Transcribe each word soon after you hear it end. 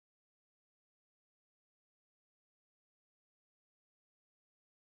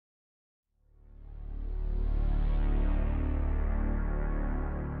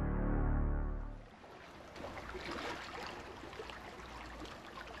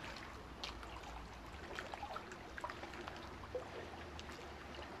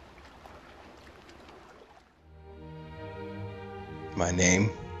My name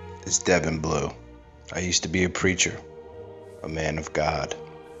is Devon Blue. I used to be a preacher, a man of God.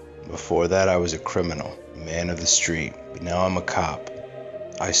 Before that, I was a criminal, a man of the street, but now I'm a cop.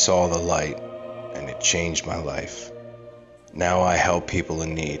 I saw the light, and it changed my life. Now I help people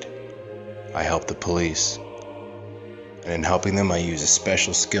in need. I help the police. And in helping them, I use a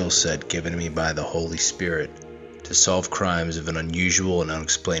special skill set given to me by the Holy Spirit to solve crimes of an unusual and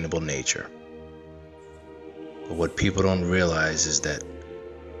unexplainable nature. But what people don't realize is that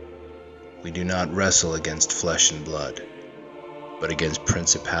we do not wrestle against flesh and blood, but against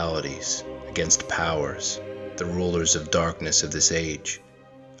principalities, against powers, the rulers of darkness of this age,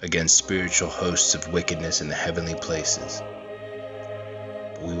 against spiritual hosts of wickedness in the heavenly places.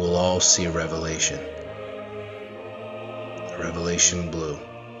 But we will all see a revelation blue.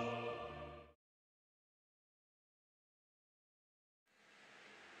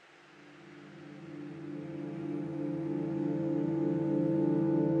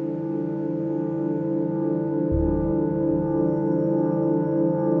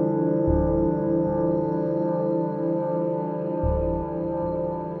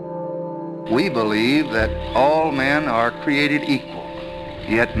 We believe that all men are created equal,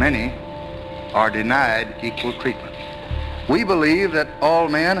 yet many are denied equal treatment. We believe that all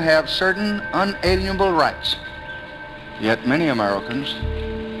men have certain unalienable rights, yet many Americans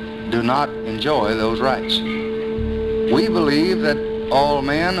do not enjoy those rights. We believe that all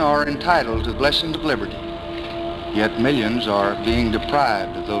men are entitled to blessings of liberty, yet millions are being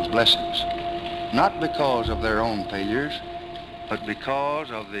deprived of those blessings, not because of their own failures, but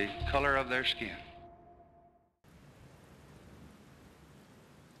because of the color of their skin.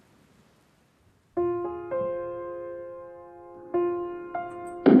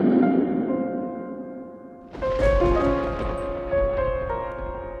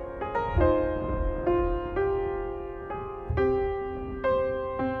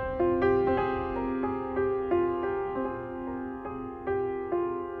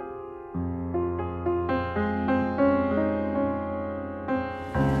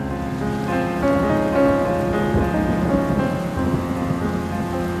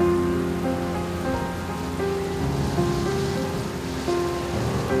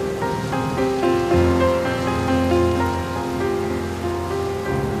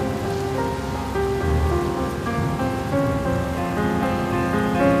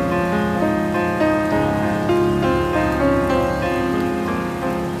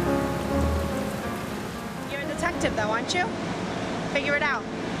 You? Figure it out.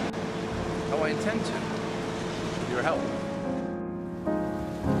 Oh, I intend to. With your help.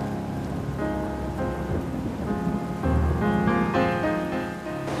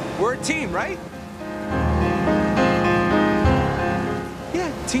 We're a team, right?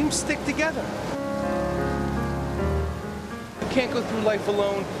 Yeah, teams stick together. You can't go through life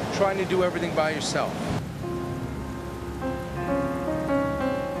alone trying to do everything by yourself.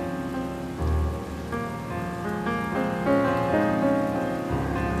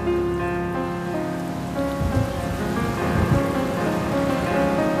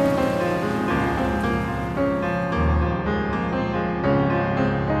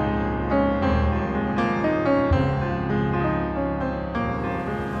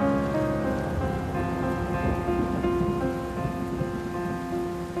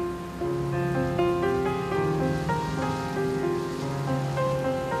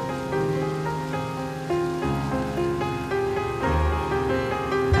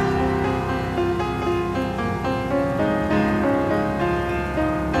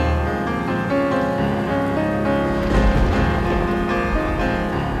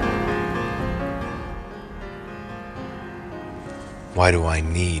 Why do I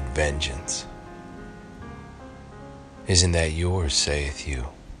need vengeance? Isn't that yours, saith you?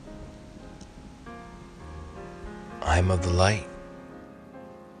 I am of the light.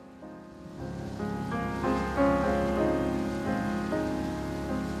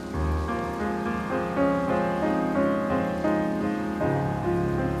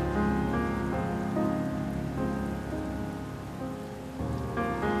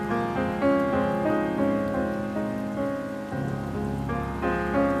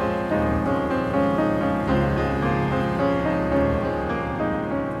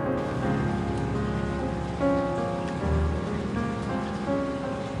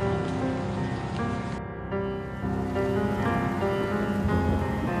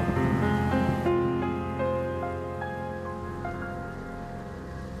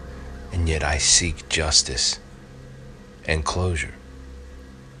 And yet I seek justice and closure.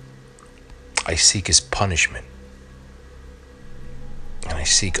 I seek his punishment. And I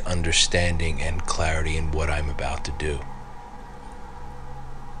seek understanding and clarity in what I'm about to do.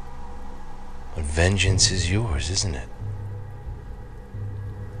 But vengeance is yours, isn't it?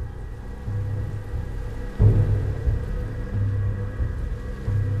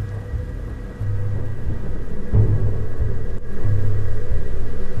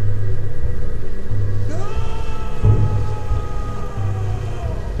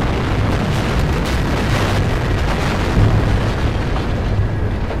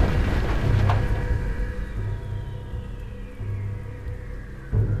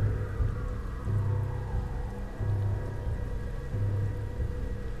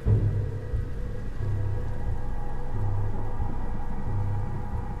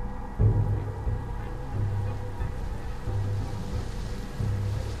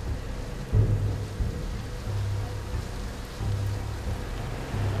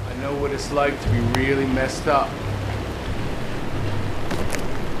 What it's like to be really messed up.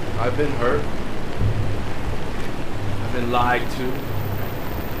 I've been hurt. I've been lied to.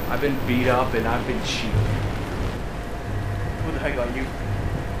 I've been beat up and I've been cheated. Who the heck are you?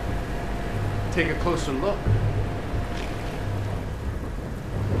 Take a closer look.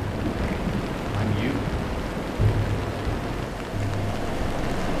 I'm you.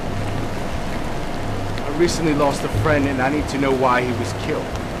 I recently lost a friend and I need to know why he was killed.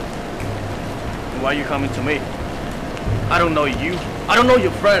 Why are you coming to me? I don't know you. I don't know your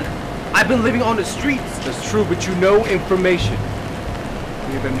friend. I've been living on the streets. That's true, but you know information.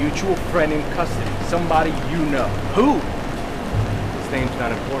 We have a mutual friend in custody. Somebody you know. Who? His name's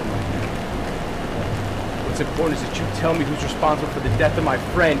not important right now. What's important is that you tell me who's responsible for the death of my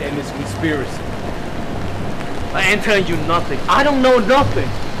friend and this conspiracy. I ain't telling you nothing. I don't know nothing.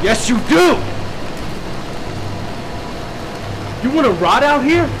 Yes, you do! You want to rot out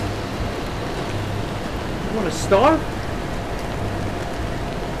here? You want to starve?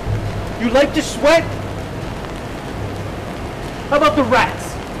 You like to sweat? How about the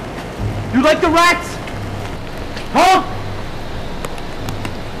rats? You like the rats? Huh?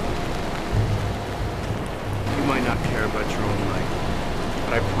 You might not care about your own life,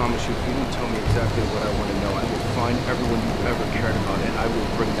 but I promise you, if you don't tell me exactly what I want to know, I will find everyone you've ever cared about and I will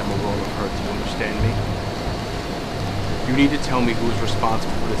bring them a roll of hurt. Do you understand me? You need to tell me who's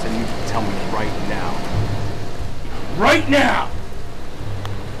responsible for this, and you need to tell me right now. Right now!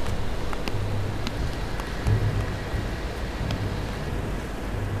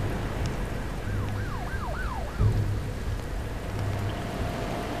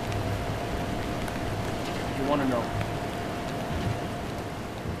 You want to know?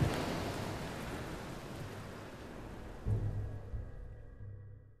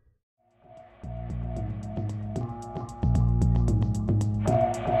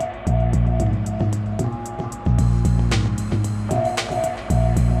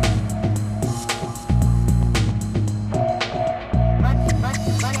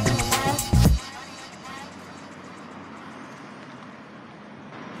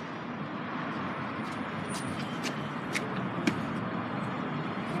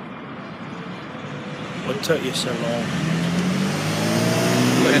 What took you so long?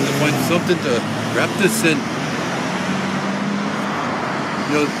 I had to find something to wrap this in.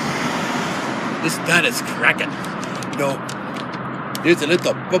 You know, this dad is cracking. You know, there's a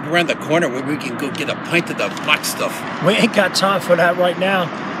little pub around the corner where we can go get a pint of the black stuff. We ain't got time for that right now.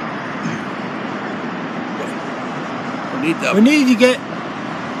 We need to get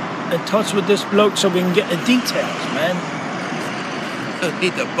in touch with this bloke so we can get the details, man. I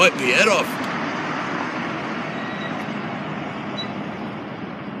need to bite my head off.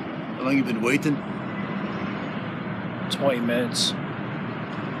 How long you been waiting? 20 minutes.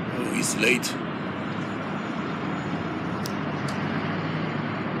 Oh, he's late.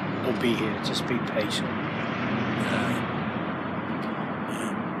 We'll be here. Just be patient.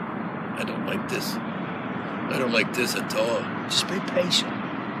 I don't like this. I don't like this at all. Just be patient.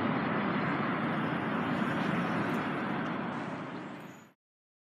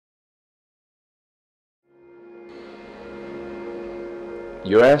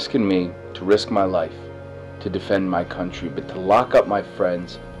 You're asking me to risk my life, to defend my country, but to lock up my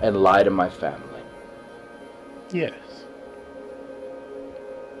friends and lie to my family. Yes.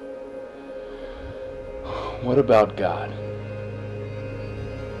 What about God?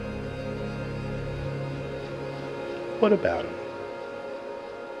 What about him?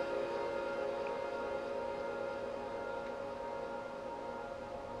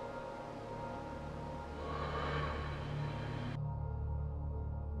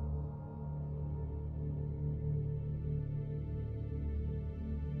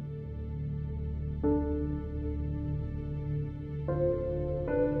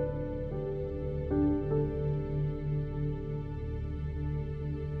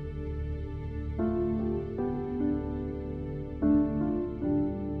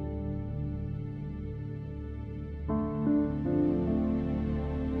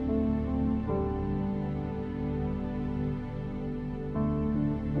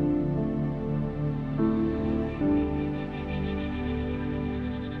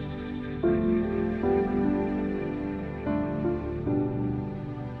 You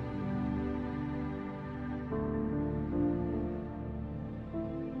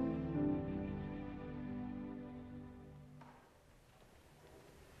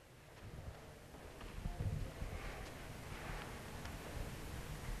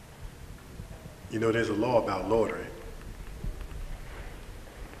know, there's a law about loitering.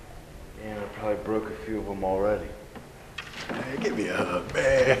 Yeah, I probably broke a few of them already. Hey, give me a hug,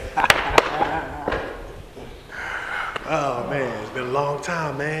 man. Oh, man, it's been a long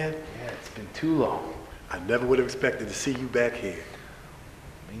time, man. Yeah, it's been too long. I never would have expected to see you back here.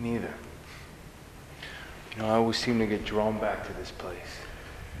 Me neither. You know, I always seem to get drawn back to this place.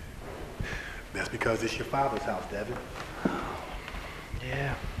 That's because it's your father's house, Devon.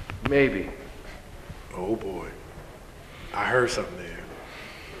 Yeah, maybe. Oh, boy. I heard something there.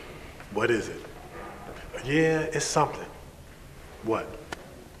 What is it? Yeah, it's something. What?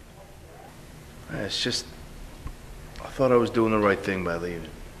 It's just, I thought I was doing the right thing by leaving.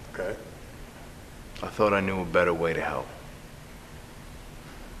 Okay. I thought I knew a better way to help.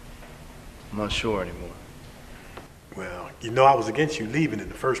 I'm not sure anymore. Well, you know I was against you leaving in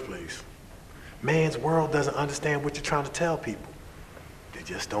the first place. Man's world doesn't understand what you're trying to tell people. They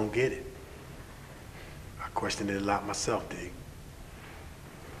just don't get it. I questioned it a lot myself, D.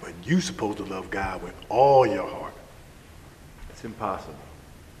 But you supposed to love God with all your heart. It's impossible.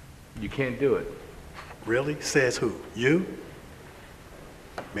 You can't do it. Really? Says who? You?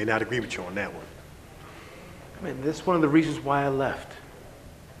 May not agree with you on that one. I mean, that's one of the reasons why I left.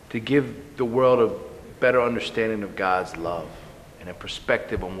 To give the world a better understanding of God's love and a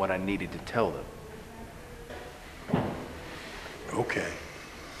perspective on what I needed to tell them. Okay.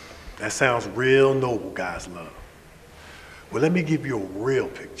 That sounds real noble, God's love. Well, let me give you a real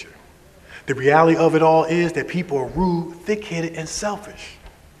picture. The reality of it all is that people are rude, thick-headed, and selfish.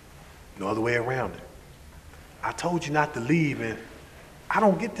 No other way around it. I told you not to leave, and I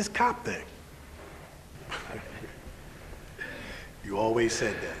don't get this cop thing. You always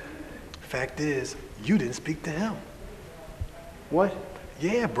said that. Fact is, you didn't speak to him. What?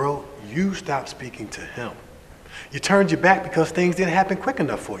 Yeah, bro, you stopped speaking to him. You turned your back because things didn't happen quick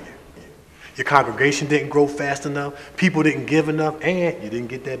enough for you. Your congregation didn't grow fast enough, people didn't give enough, and you didn't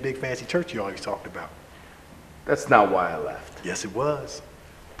get that big fancy church you always talked about. That's not why I left. Yes, it was.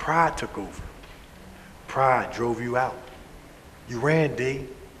 Pride took over. Pride drove you out. You ran, D.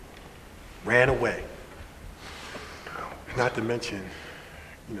 Ran away. Not to mention,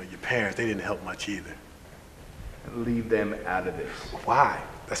 you know, your parents, they didn't help much either. Leave them out of this. Why?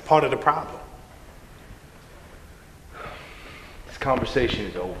 That's part of the problem. This conversation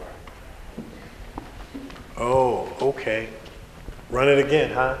is over. Oh, okay. Run it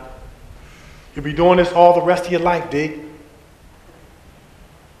again, huh? You'll be doing this all the rest of your life, D.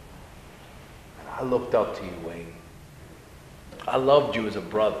 I looked up to you, Wayne. I loved you as a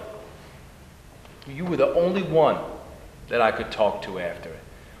brother. You were the only one that I could talk to after it.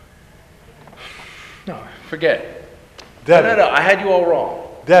 No, forget it. Devon. No, I had you all wrong.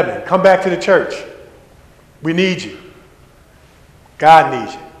 Devon, come back to the church. We need you. God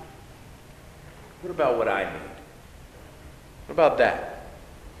needs you. What about what I need? What about that?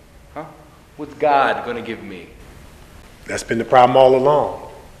 Huh? What's God gonna give me? That's been the problem all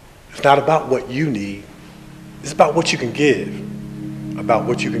along. It's not about what you need. It's about what you can give. About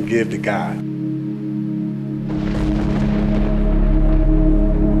what you can give to God.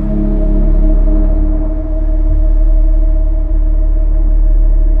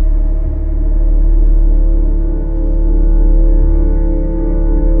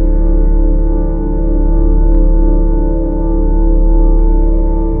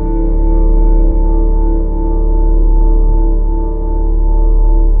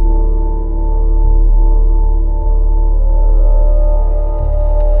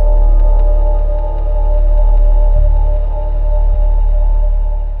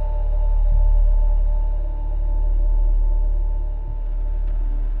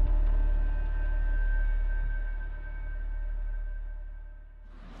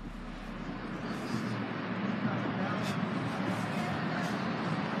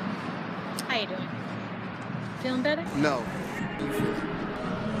 How you doing? Feeling better? No.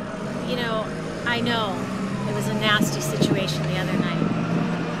 You know, I know it was a nasty situation the other night.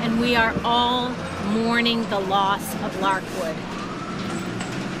 And we are all mourning the loss of Lankford.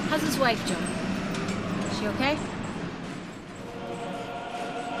 How's his wife doing? Is she okay?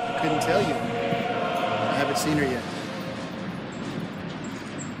 I couldn't tell you. I haven't seen her yet.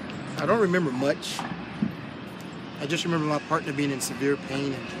 I don't remember much. I just remember my partner being in severe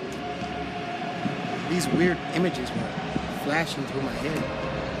pain and these weird images were flashing through my head.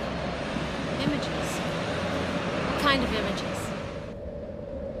 images. What kind of images?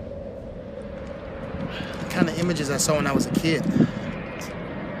 The kind of images I saw when I was a kid.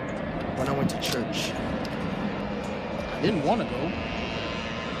 When I went to church. I didn't want to go,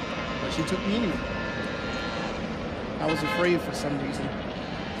 but she took me anyway. I was afraid for some reason.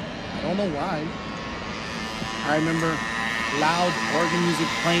 I don't know why. I remember loud organ music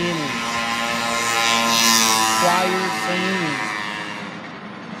playing and choirs singing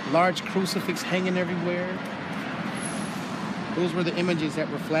and large crucifix hanging everywhere. Those were the images that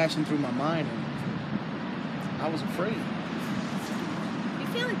were flashing through my mind, and I was afraid. You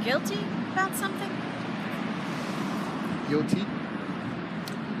feeling guilty about something? Guilty?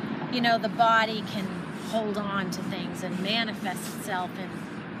 You know, the body can hold on to things and manifest itself in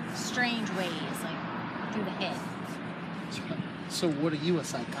strange ways, like through the head. So what are you, a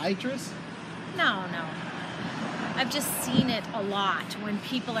psychiatrist? No. I've just seen it a lot when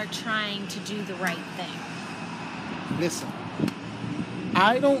people are trying to do the right thing. Listen,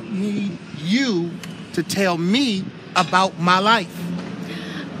 I don't need you to tell me about my life.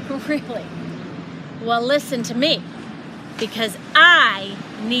 Really? Well, listen to me, because I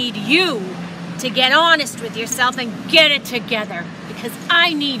need you to get honest with yourself and get it together, because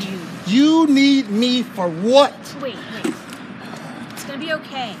I need you. You need me for what? Wait. It's gonna be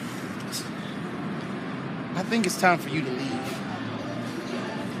okay. I think it's time for you to leave.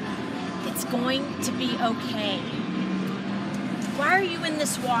 It's going to be okay. Why are you in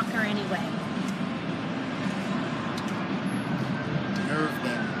this walker anyway? Nerve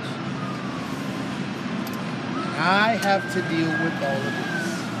damage. I have to deal with all of this.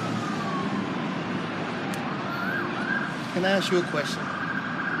 Can I ask you a question?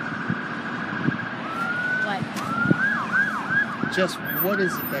 What? Just what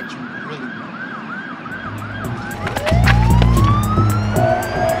is it that you really want?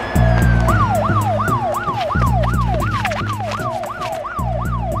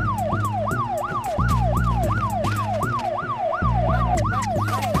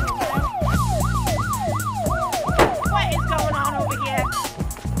 What is going on over here?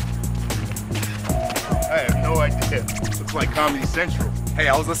 I have no idea. Looks like Comedy Central. Hey,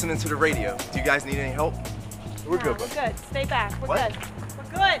 I was listening to the radio. Do you guys need any help? We're good, We're bud. good. Stay back. We're What? good. We're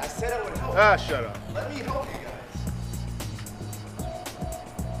good. I said I would help. Ah, shut up. Let me help you guys.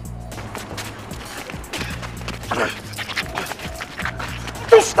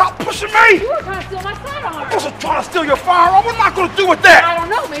 You stop pushing me! You were trying to steal my sidearm. I wasn't trying to steal your firearm. What am I going to do with that? I don't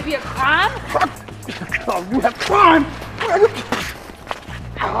know. Maybe a crime? Oh, you have crime?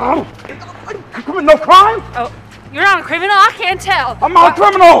 You commit no crime? Oh, you're not a criminal? I can't tell. I'm not a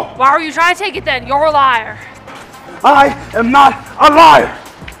criminal. Why are you trying to take it then? You're a liar. I am not a liar.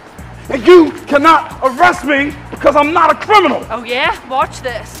 And you cannot arrest me because I'm not a criminal. Oh, yeah? Watch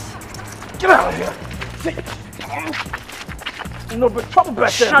this. Get out of here. A little bit of trouble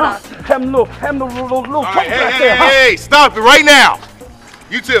back there, Shut huh? up. Having a little trouble All right, back there, huh? hey, stop it right now.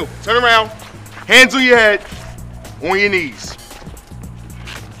 You two, turn around. Hands on your head, on your knees.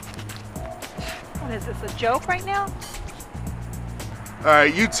 What is this, a joke right now? All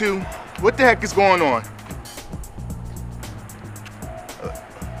right, you two, what the heck is going on?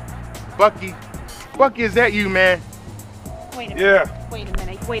 Bucky, is that you, man? Wait a minute. Yeah.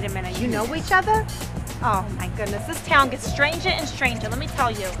 Wait a minute. You know each other? Oh my goodness, this town gets stranger and stranger, let me tell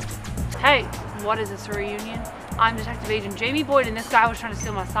you. Hey, what is this, a reunion? I'm Detective Agent Jamie Boyd, and this guy was trying to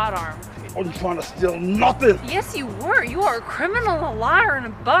steal my sidearm. I wasn't trying to steal nothing. Yes, you were. You are a criminal, a liar, and a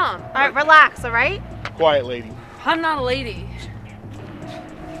bum. All right, relax, all right? Quiet, lady. I'm not a lady.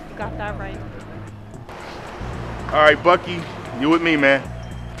 You got that right. All right, Bucky, you with me, man.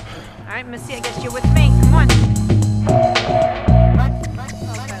 All right, Missy, I guess you're with me. Come on.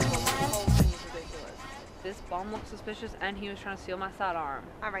 This bum looks suspicious, and he was trying to steal my sidearm.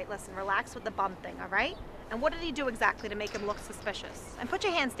 All right, listen, relax with the bum thing, all right? And what did he do exactly to make him look suspicious? And put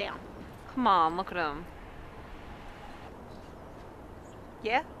your hands down. Come on, look at him.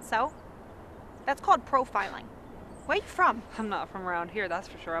 Yeah, so? That's called profiling. Where you from? I'm not from around here, that's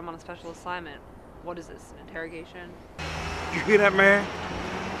for sure. I'm on a special assignment. What is this, an interrogation? You hear that, man?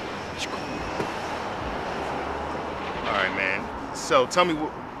 All right, man. So tell me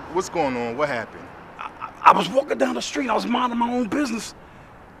what's going on. What happened? I was walking down the street. I was minding my own business.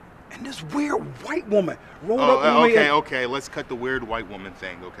 And this weird white woman rolled up on me. Okay. Let's cut the weird white woman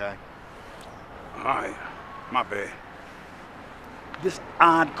thing, okay? All right. My bad. This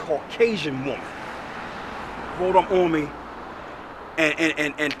odd Caucasian woman rolled up on me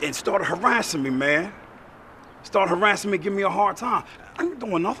and started harassing me, man. Started harassing me, giving me a hard time. I ain't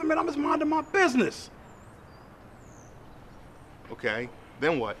doing nothing, man. I'm just minding my business. Okay.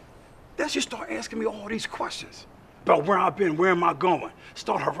 Then what? Then she start asking me all these questions about where I've been, where am I going,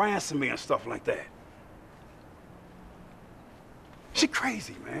 start harassing me and stuff like that. She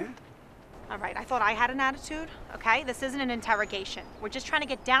crazy, man. All right, I thought I had an attitude, okay? This isn't an interrogation. We're just trying to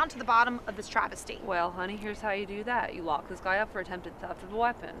get down to the bottom of this travesty. Well, honey, here's how you do that. You lock this guy up for attempted theft of a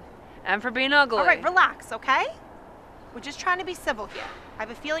weapon. And for being ugly. All right, relax, okay? We're just trying to be civil here. I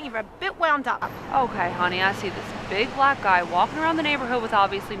have a feeling you're a bit wound up. Okay, honey, I see this big black guy walking around the neighborhood with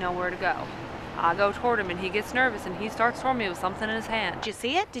obviously nowhere to go. I go toward him and he gets nervous and he starts toward me with something in his hand. Did you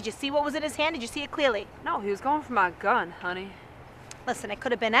see it? Did you see what was in his hand? Did you see it clearly? No, he was going for my gun, honey. Listen, it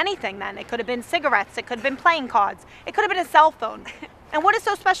could have been anything then. It could have been cigarettes. It could have been playing cards. It could have been a cell phone. And what is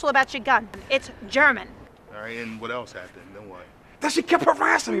so special about your gun? It's German. All right, and what else happened? Then what? Then she kept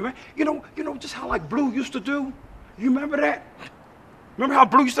harassing me, man. You know just how like Blue used to do? You remember that? Remember how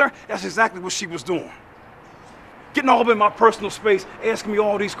Blue used to? That's exactly what she was doing. Getting all up in my personal space, asking me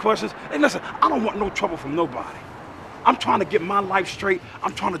all these questions. Hey, listen, I don't want no trouble from nobody. I'm trying to get my life straight.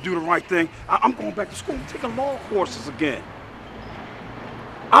 I'm trying to do the right thing. I'm going back to school, taking law courses again.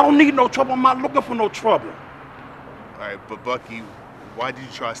 I don't need no trouble. I'm not looking for no trouble. All right, but Bucky, why did you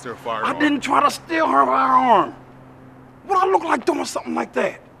try to steal a firearm? I didn't try to steal her firearm. What I look like doing something like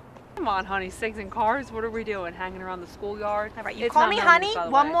that? Come on, honey, cigs and cars. What are we doing? Hanging around the schoolyard? All right, you call me honey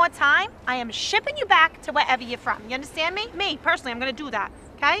one more time, I am shipping you back to wherever you're from. You understand me? Me, personally, I'm gonna do that,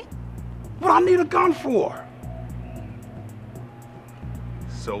 okay? What I need a gun for?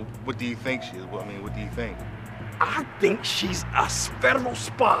 So, what do you think she is? I mean, what do you think? I think she's a federal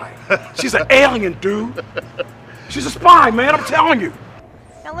spy. She's an alien, dude. She's a spy, man, I'm telling you.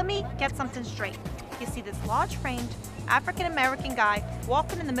 Now let me get something straight. You see this large-framed African-American guy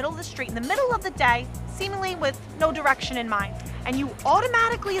walking in the middle of the street in the middle of the day, seemingly with no direction in mind, and you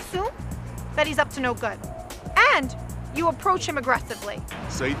automatically assume that he's up to no good. And you approach him aggressively.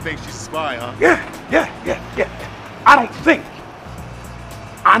 So you think she's a spy, huh? Yeah. I don't think.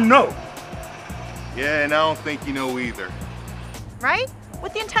 I know. Yeah, and I don't think you know either. Right?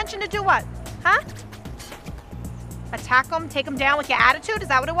 With the intention to do what? Huh? Attack him, take him down with your attitude? Is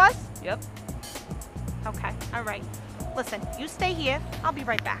that what it was? Yep. Okay, all right. Listen, you stay here. I'll be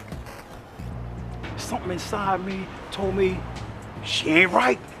right back. Something inside me told me she ain't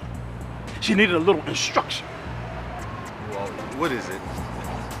right. She needed a little instruction. Well, what is it?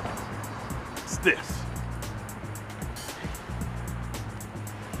 It's this.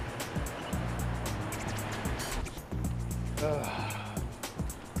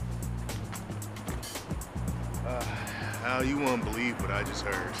 Al, you won't believe what I just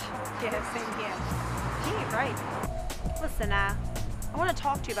heard. Yeah, same here. She ain't right. Listen, I want to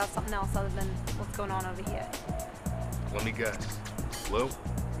talk to you about something else other than what's going on over here. Let me guess. Blue?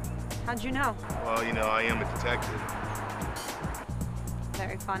 How'd you know? Well, you know, I am a detective.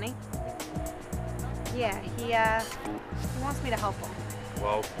 Very funny. Yeah, he wants me to help him.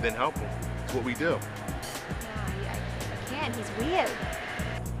 Well, then help him. It's what we do. Yeah, I can't. He's weird.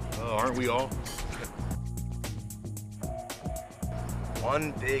 Oh, aren't we all?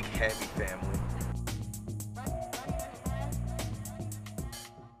 One big happy family.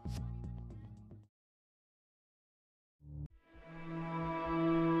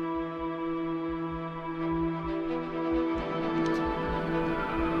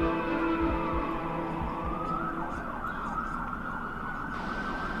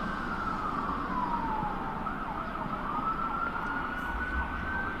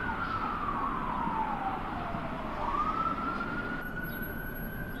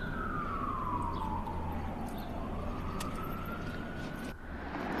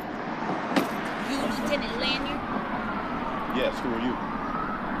 Yes, who are you?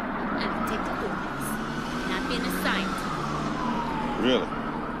 I'm Detective Torrens. And I've been assigned. Really?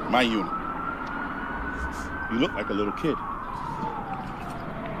 My unit. You look like a little kid.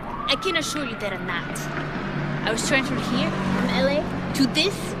 I can assure you that I'm not. I was transferred here from LA to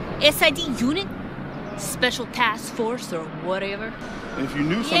this SID unit, Special Task Force or whatever. If you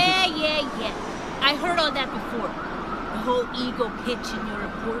knew something... Yeah. I heard all that before. The whole ego pitch in your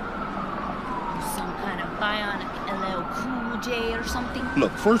report. Some kind of bionic LL Cool J or something.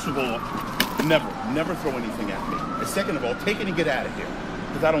 Look, first of all, never throw anything at me. And second of all, take it and get out of here.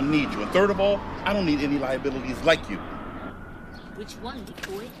 Because I don't need you. And third of all, I don't need any liabilities like you. Which one, big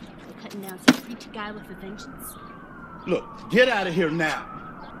boy? You're cutting down some preacher guy with a vengeance? Look, get out of here now.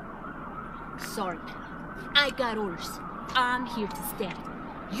 Sorry, pal. I got orders. I'm here to stay.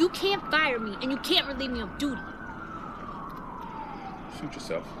 You can't fire me, and you can't relieve me of duty. Suit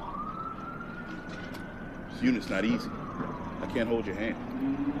yourself. This unit's not easy. I can't hold your hand.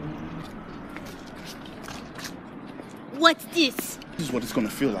 What's this? This is what it's gonna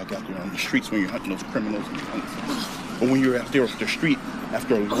feel like out there on the streets when you're hunting those criminals and punks. Or when you're out there off the street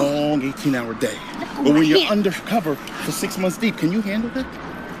after a long 18-hour day. Or when you're undercover for 6 months deep. Can you handle it?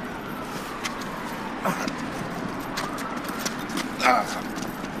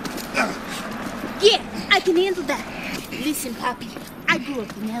 Yeah, I can handle that. Listen, Poppy, I grew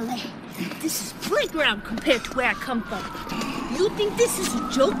up in LA. This is playground compared to where I come from. You think this is a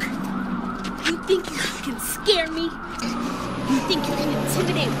joke? You think you can scare me? You think you can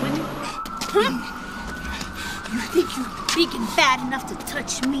intimidate women? Huh? You think you're big and bad enough to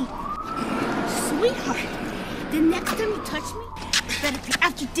touch me? Sweetheart, the next time you touch me, it better be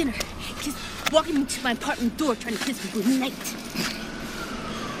after dinner. Just walking into my apartment door trying to kiss me good night.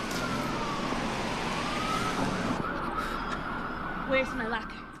 Where's my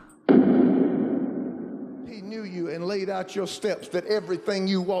locker? He knew you and laid out your steps, that everything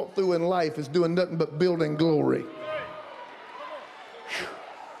you walk through in life is doing nothing but building glory.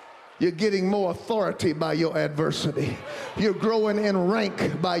 You're getting more authority by your adversity. You're growing in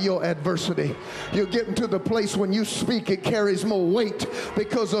rank by your adversity. You're getting to the place when you speak, it carries more weight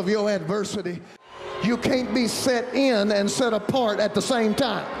because of your adversity. You can't be set in and set apart at the same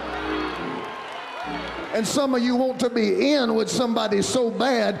time. And some of you want to be in with somebody so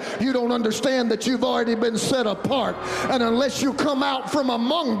bad, you don't understand that you've already been set apart. And unless you come out from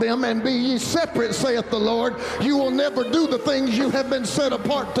among them and be ye separate, saith the Lord, you will never do the things you have been set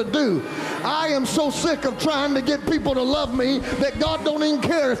apart to do. I am so sick of trying to get people to love me that God don't even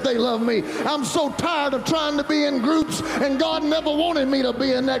care if they love me. I'm so tired of trying to be in groups and God never wanted me to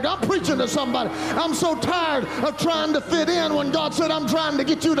be in that. I'm preaching to somebody. I'm so tired of trying to fit in when God said I'm trying to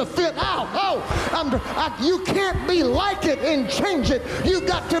get you to fit out. You can't be like it and change it. You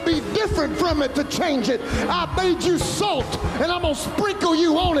got to be different from it to change it. I made you salt, and I'm going to sprinkle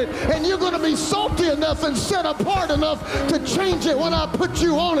you on it, and you're going to be salty enough and set apart enough to change it when I put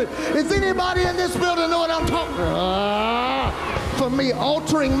you on it. Is anybody in this building know what I'm talking about? For me,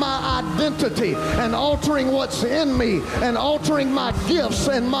 altering my identity and altering what's in me and altering my gifts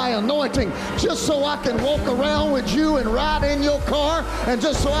and my anointing just so I can walk around with you and ride in your car and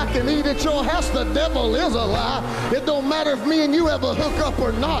just so I can eat at your house, the devil is a lie. It don't matter if me and you ever hook up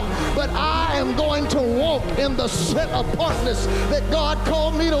or not, but I am going to walk in the set apartness that God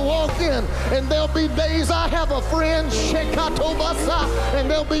called me to walk in. And there'll be days I have a friend, Shekatobasa, and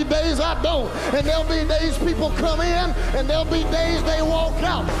there'll be days I don't. And there'll be days people come in and there'll be days they walk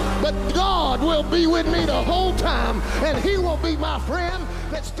out. But God will be with me the whole time, and He will be my friend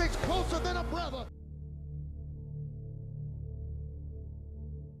that sticks closer than a brother.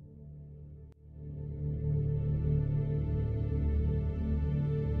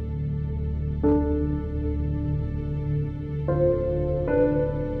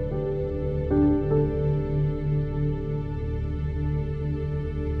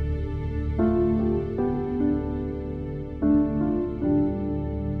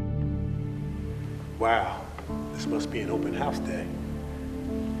 Wow, this must be an open house day.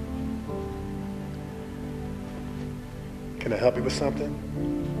 Can I help you with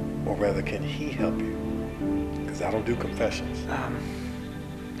something? Or rather, can he help you? Because I don't do confessions.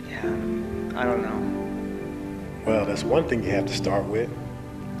 Yeah, I don't know. Well, that's one thing you have to start with.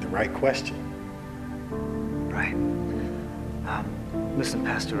 The right question. Right. Listen,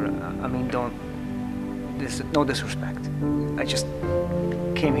 Pastor, I mean, no disrespect. I just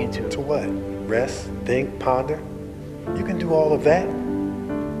came here to... To what? Rest, think, ponder? You can do all of that.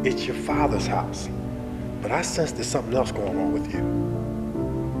 It's your Father's house. But I sense there's something else going on with you.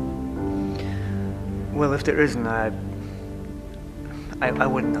 Well, if there isn't, I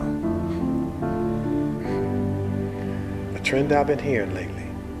wouldn't know. A trend I've been hearing lately.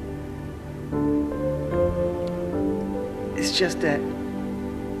 It's just that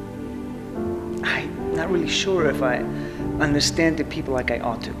I'm not really sure if I understand the people like I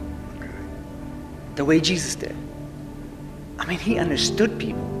ought to. The way Jesus did. I mean, he understood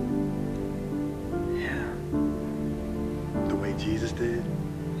people. Yeah. The way Jesus did?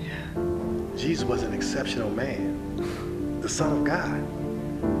 Yeah. Jesus was an exceptional man. The Son of God.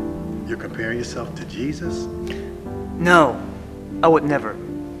 You're comparing yourself to Jesus? No, I would never.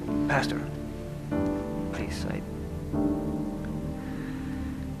 Pastor, please,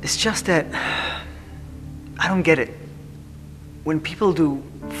 it's just that I don't get it. When people do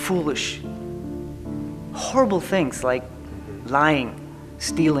foolish, horrible things like lying,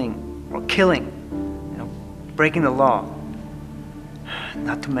 stealing, or killing, breaking the law,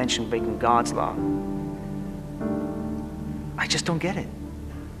 not to mention breaking God's law, I just don't get it.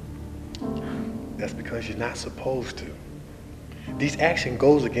 That's because you're not supposed to. These action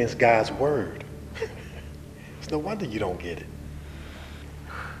goes against God's word. It's no wonder you don't get it.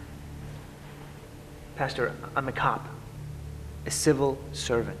 Pastor, I'm a cop, a civil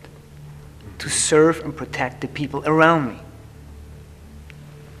servant, to serve and protect the people around me.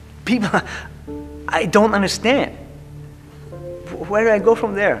 People I don't understand. Where do I go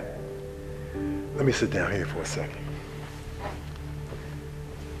from there? Let me sit down here for a second.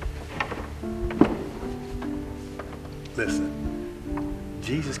 Listen,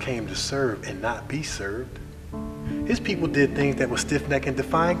 Jesus came to serve and not be served. His people did things that were stiff-necked and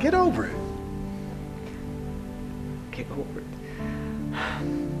defiant. Get over it. Get over it.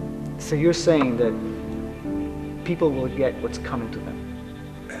 So you're saying that people will get what's coming to them?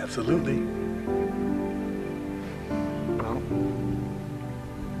 Absolutely. Well,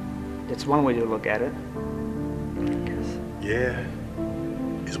 that's one way to look at it, I guess. Yeah.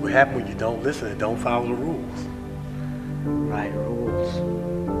 It's what happens when you don't listen and don't follow the rules. Right,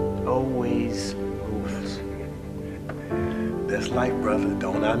 rules. Always rules. That's life, brother.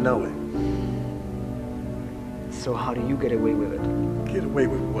 Don't I know it? So how do you get away with it? Get away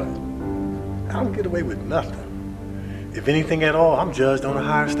with what? I don't get away with nothing. If anything at all, I'm judged on a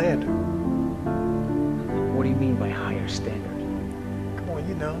higher standard. What do you mean by higher standard? Come on,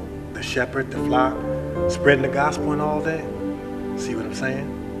 you know, the shepherd, the flock, spreading the gospel and all that. See what I'm saying?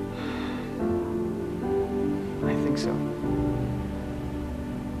 I think so.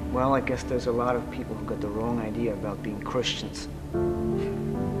 Well, I guess there's a lot of people who got the wrong idea about being Christians.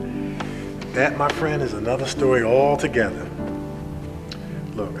 That, my friend, is another story altogether.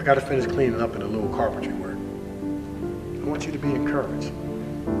 Look, I gotta finish cleaning up in a little carpentry work. I want you to be encouraged.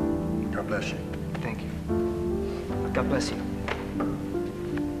 God bless you. Thank you. God bless you.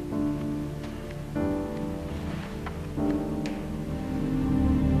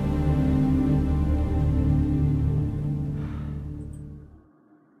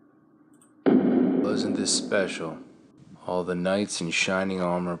 Wasn't this special? All the knights in shining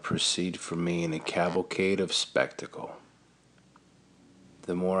armor proceed from me in a cavalcade of spectacle.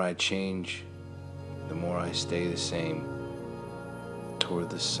 The more I change, the more I stay the same.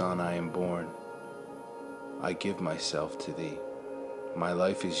 Toward the Son I am born. I give myself to thee. My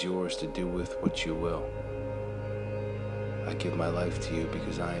life is yours to do with what you will. I give my life to you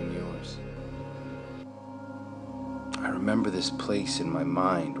because I am yours. I remember this place in my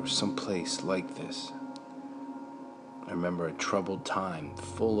mind, or some place like this. I remember a troubled time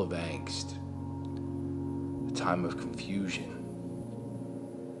full of angst, a time of confusion,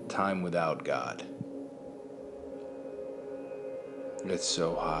 a time without God. It's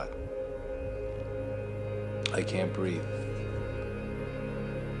so hot. I can't breathe.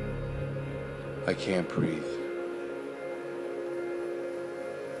 I can't breathe.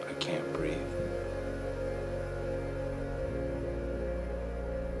 I can't breathe.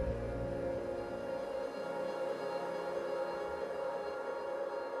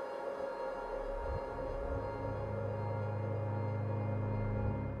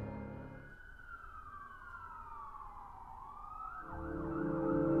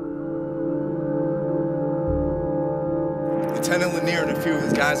 Lieutenant Lanier and a few of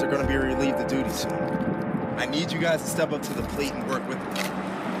his guys are going to be relieved of duty soon. I need you guys to step up to the plate and work with me.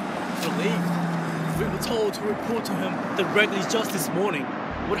 Relieved? We were told to report to him that Wrigley's just this morning.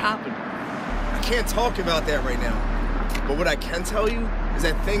 What happened? I can't talk about that right now. But what I can tell you is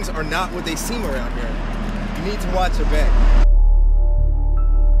that things are not what they seem around here. You need to watch your back.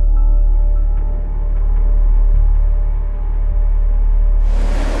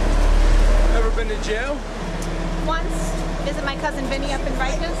 Ever been to jail? Once. Visit my cousin Vinny up in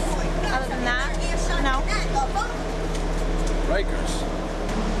Rikers. Other than that, no. Rikers?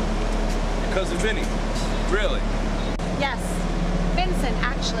 Your cousin Vinny? Really? Yes. Vincent,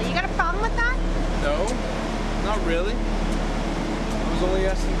 actually. You got a problem with that? No, not really. I was only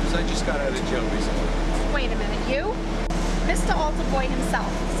asking because I just got out of jail recently. Wait a minute, you? Mr. Altarboy himself.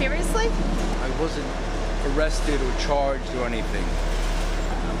 Seriously? I wasn't arrested or charged or anything.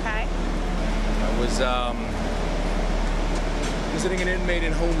 Okay. I was, visiting an inmate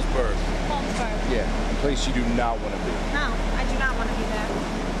in Holmesburg. Holmesburg? Yeah, a place you do not want to be. No, I do not want to be there.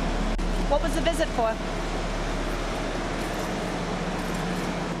 What was the visit for?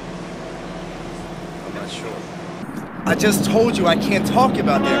 I'm not sure. I just told you I can't talk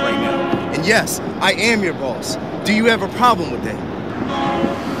about that right now. And yes, I am your boss. Do you have a problem with that?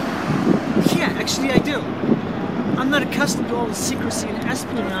 Yeah, actually I do. I'm not accustomed to all the secrecy and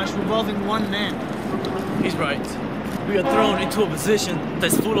espionage revolving one man. He's right. We are thrown into a position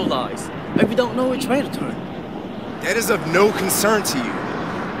that's full of lies, and we don't know which way to turn. That is of no concern to you.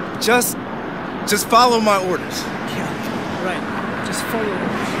 Just follow my orders. Yeah, right. Just follow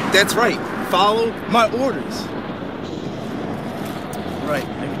orders. That's right. Follow my orders. right.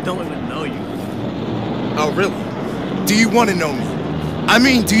 I don't even know you. Oh, really? Do you want to know me? I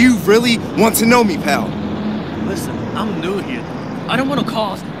mean, do you really want to know me, pal? Listen, I'm new here. I don't want to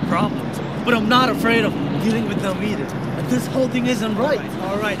cause problems, but I'm not afraid of dealing with them either. But this whole thing isn't right.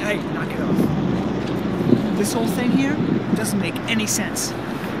 All right, hey, knock it off. This whole thing here doesn't make any sense.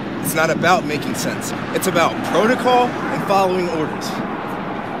 It's not about making sense. It's about protocol and following orders.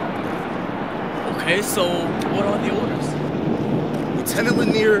 Okay, so what are the orders? Lieutenant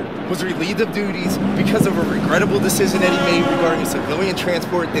Lanier was relieved of duties because of a regrettable decision that he made regarding a civilian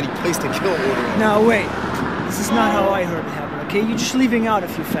transport that he placed a kill order on. Now, wait. This is not how I heard it happen, okay? You're just leaving out a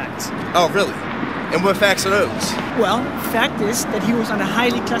few facts. Oh, really? And what facts are those? Well, fact is that he was under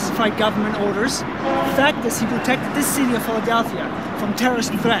highly classified government orders. Fact is he protected this city of Philadelphia from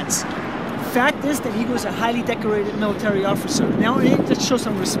terrorist threats. Fact is that he was a highly decorated military officer. Now, let's show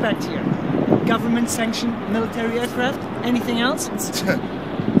some respect here. Government-sanctioned military aircraft? Anything else?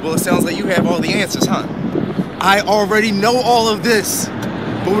 Well, it sounds like you have all the answers, huh? I already know all of this.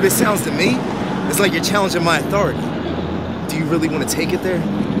 But what it sounds to me is like you're challenging my authority. Do you really want to take it there?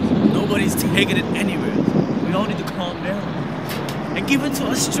 Nobody's taking it anywhere. We all need to calm down and give it to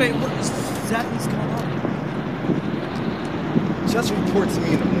us straight. What exactly is going on? Just report to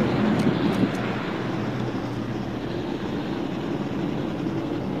me in the morning.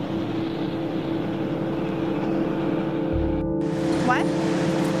 What?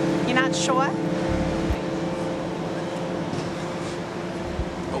 You're not sure?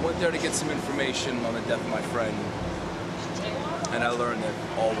 I went there to get some information on the death of my friend, and I learned that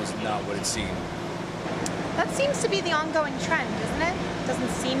all was not what it seemed. That seems to be the ongoing trend, isn't it? Doesn't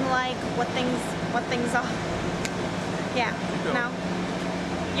seem like what things are. Yeah, no.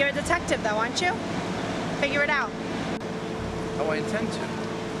 You're a detective though, aren't you? Figure it out. Oh, I intend to.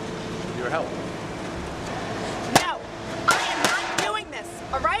 With your help. No, I am not doing this,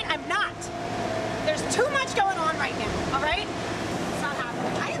 all right? I'm not. There's too much going on right now, all right? It's not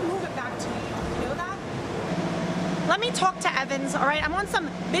happening. I am moving back to New York, you know that? Let me talk to Evans, all right? I'm on some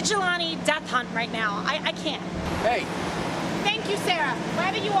vigilante death hunt right now. I can't. Hey. Thank you, Sarah.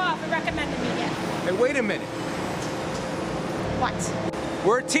 Wherever you are for recommending me yet. Hey, wait a minute. What?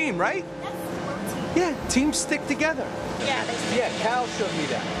 We're a team, right? Yes, we're a team. Yeah, teams stick together. Yeah, they stick together. Cal showed me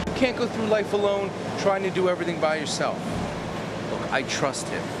that. You can't go through life alone trying to do everything by yourself. Look, I trust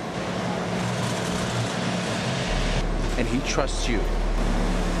him. And he trusts you. All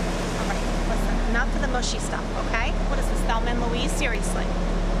right, listen, enough of the mushy stuff, okay? What is this, Thelma and Louise? Seriously.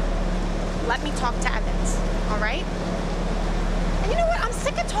 Let me talk to Evans, all right? And you know what? I'm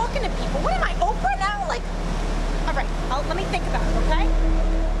sick of talking to people. What am I, Oprah now? Like, all right, let me think about it, okay?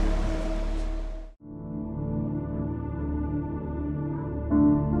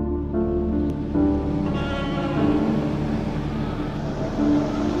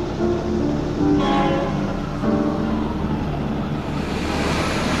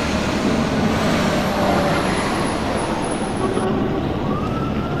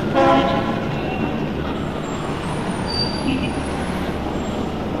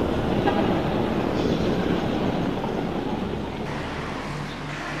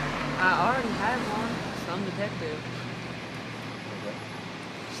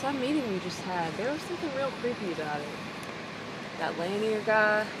 There was something real creepy about it. That Lanier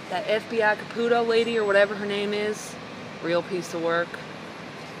guy, that FBI Caputo lady or whatever her name is, real piece of work.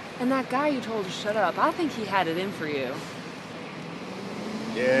 And that guy you told to shut up, I think he had it in for you.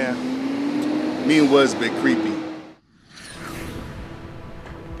 Yeah, me and was a bit creepy.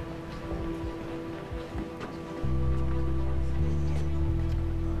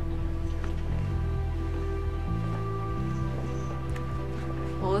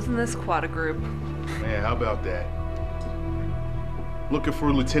 Well, isn't this quite a group? Man, how about that? Looking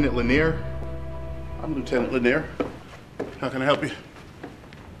for Lieutenant Lanier? I'm Lieutenant Lanier. How can I help you?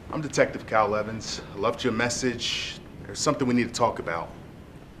 I'm Detective Cal Evans. I left you a message. There's something we need to talk about.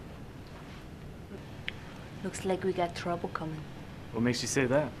 Looks like we got trouble coming. What makes you say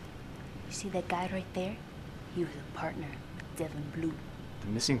that? You see that guy right there? He was a partner with Devon Blue. The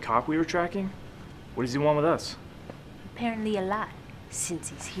missing cop we were tracking? What does he want with us? Apparently a lot, since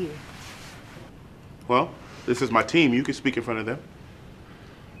he's here. Well, this is my team. You can speak in front of them.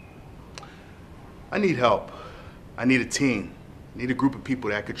 I need help. I need a team. I need a group of people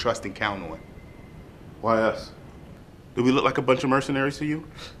that I could trust and count on. Why us? Do we look like a bunch of mercenaries to you?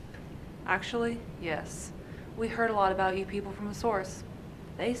 Actually, yes. We heard a lot about you people from the source.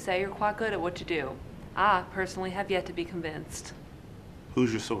 They say you're quite good at what you do. I personally have yet to be convinced.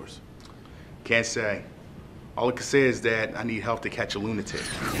 Who's your source? Can't say. All I can say is that I need help to catch a lunatic.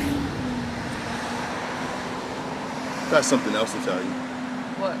 Got something else to tell you.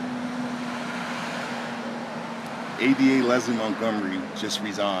 What? ADA Leslie Montgomery just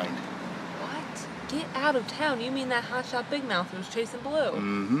resigned. What? Get out of town. You mean that hotshot big mouth who was chasing Blue?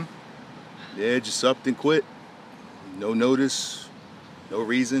 Mm-hmm. Yeah, just upped and quit. No notice, no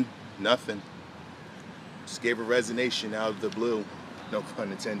reason, nothing. Just gave a resignation out of the blue. No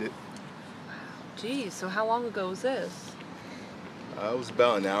pun intended. Geez, so how long ago was this? It was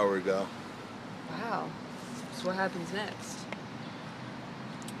about an hour ago. Wow. So what happens next?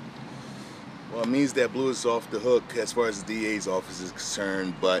 Well, it means that Blue is off the hook as far as the DA's office is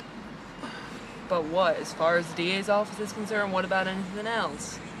concerned, but... But what? As far as the DA's office is concerned, what about anything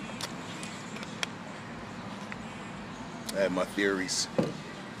else? I have my theories.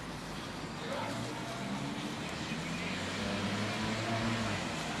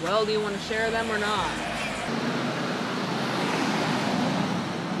 Well, do you want to share them or not?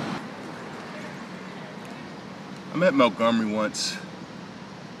 I met Montgomery once.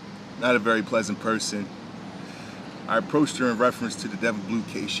 Not a very pleasant person. I approached her in reference to the Devon Blue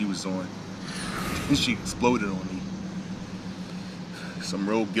case she was on. And she exploded on me. Some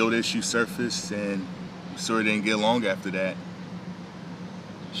real guilt issues surfaced, and we sort of didn't get along after that.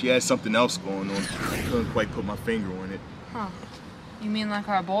 She had something else going on. I couldn't quite put my finger on it. Huh. You mean like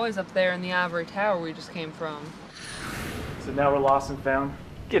our boys up there in the ivory tower we just came from? So now we're lost and found?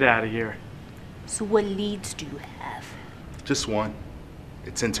 Get out of here. So what leads do you have? Just one.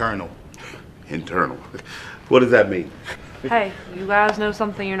 It's internal. Internal? What does that mean? Hey, you guys know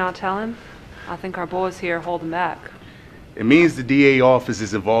something you're not telling? I think our boys here are holding back. It means the DA office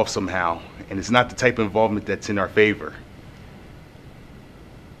is involved somehow, and it's not the type of involvement that's in our favor.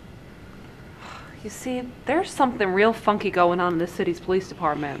 You see, there's something real funky going on in this city's police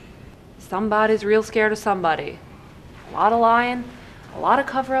department. Somebody's real scared of somebody. A lot of lying, a lot of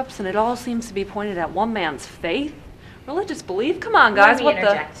cover-ups, and it all seems to be pointed at one man's faith, religious belief. Come on, guys, Let me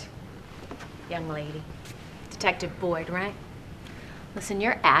interject. Young lady. Detective Boyd, right? Listen,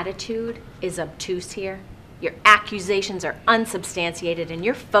 your attitude is obtuse here. Your accusations are unsubstantiated, and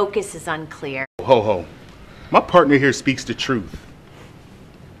your focus is unclear. Ho ho. My partner here speaks the truth.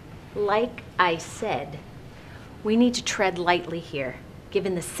 Like I said, we need to tread lightly here,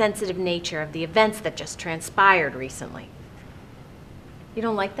 given the sensitive nature of the events that just transpired recently. You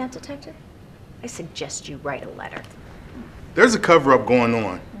don't like that, Detective? I suggest you write a letter. There's a cover-up going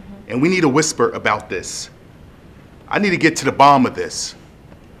on, and we need a whisper about this. I need to get to the bottom of this.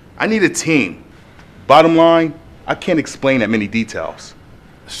 I need a team. Bottom line, I can't explain that many details.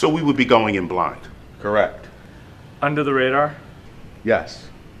 So we would be going in blind? Correct. Under the radar? Yes.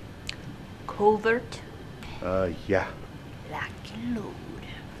 Covert? Yeah. Like a load.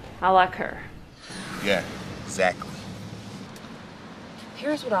 I like her. Yeah, exactly.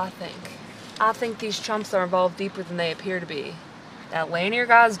 Here's what I think. I think these chumps are involved deeper than they appear to be. That Lanier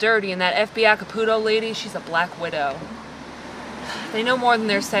guy's dirty, and that FBI Caputo lady, she's a black widow. They know more than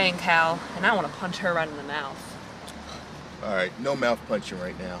they're saying, Cal, and I want to punch her right in the mouth. All right, no mouth punching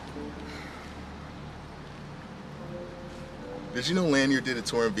right now. Did you know Lanier did a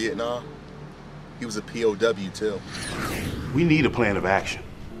tour in Vietnam? He was a POW too. We need a plan of action.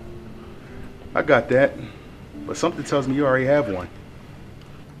 I got that, but something tells me you already have one.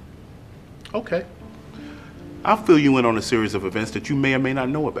 Okay. I'll fill you in on a series of events that you may or may not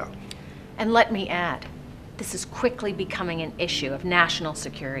know about. And let me add, this is quickly becoming an issue of national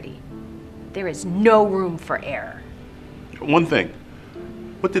security. There is no room for error. One thing.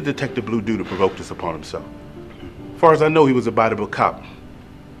 What did Detective Blue do to provoke this upon himself? As far as I know, he was a bite-able cop.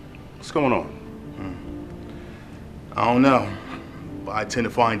 What's going on? I don't know, but I tend to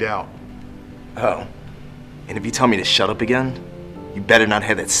find out. Oh. And if you tell me to shut up again, you better not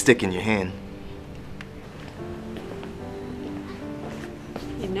have that stick in your hand.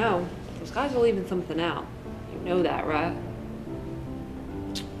 You know, those guys are leaving something out. You know that, right?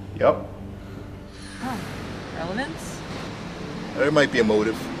 Yep. Huh. Relevance? There might be a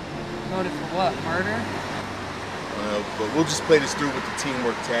motive. Motive for what? Murder? But we'll just play this through with the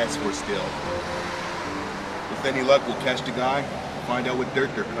teamwork task force deal. With any luck, we'll catch the guy, find out what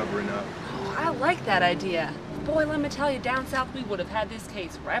dirt they're covering up. Oh, I like that idea. Boy, let me tell you, down south we would have had this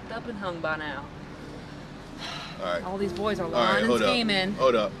case wrapped up and hung by now. All right. All these boys are lying and scheming.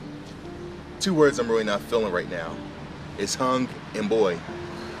 Hold up. Two words I'm really not feeling right now. It's hung and boy.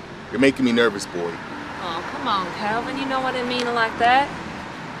 You're making me nervous, boy. Oh, come on, Calvin. You know what I mean like that.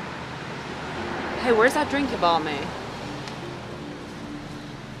 Hey, where's that drink you bought me?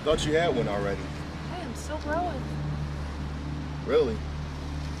 Thought you had one already. Hey, I'm still growing. Really?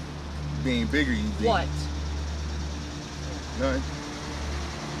 Being bigger, you think? What? None.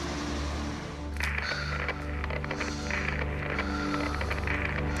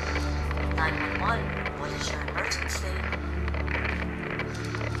 911, what is your emergency?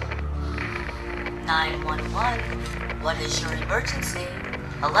 911, what is your emergency?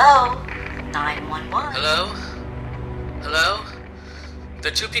 Hello? 911. Hello? Hello?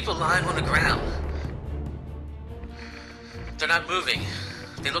 There are two people lying on the ground. They're not moving.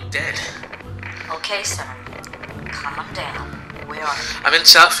 They look dead. Okay, sir. Calm down. Where are you? I'm in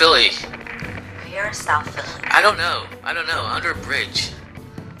South Philly. Where in South Philly? I don't know. Under a bridge.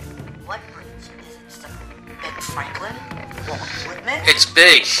 What bridge is it, sir? Ben Franklin? Walt Whitman? It's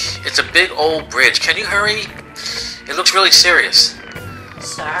big. It's a big old bridge. Can you hurry? It looks really serious.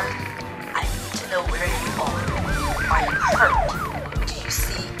 Sir, I need to know where you are. Are you hurt? Do you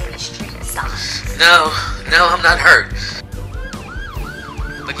see any street signs? No, I'm not hurt.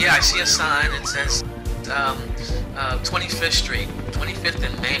 But yeah, I see a sign that says 25th Street, 25th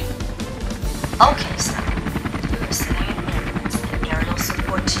and Main. Okay, sir. We're sending an ambulance and aerial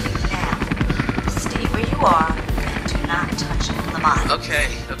support to you now. Stay where you are and do not touch the mine.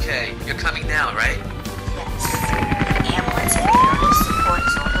 Okay. You're coming now, right? Yes. The ambulance and aerial support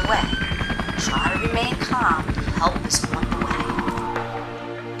is on the way. Try to remain calm. Help is on the way.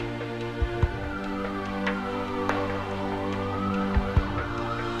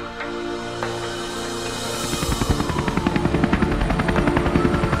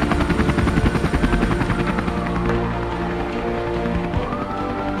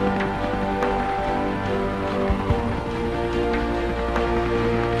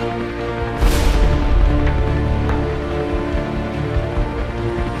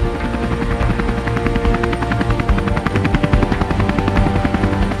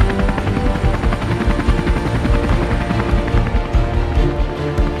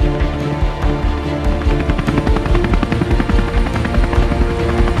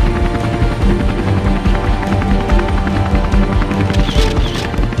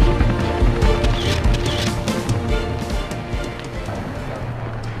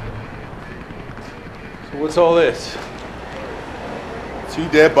 What's all this? 2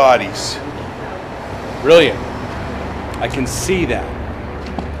 dead bodies. Brilliant. I can see that.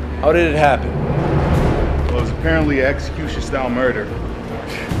 How did it happen? Well, it was apparently an execution-style murder.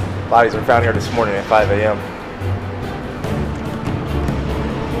 Bodies were found here this morning at 5 a.m.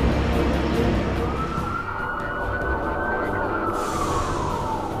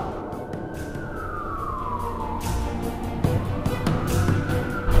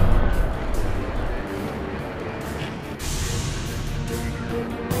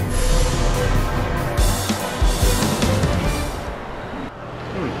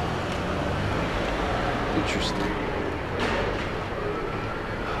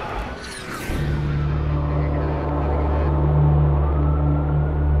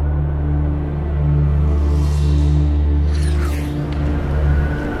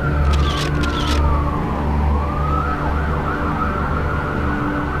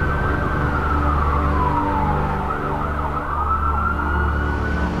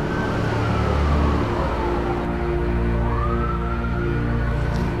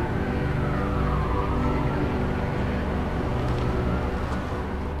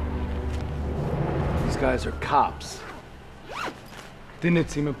 Guys are cops. Didn't it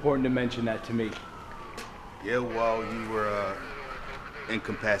seem important to mention that to me? Yeah, while you were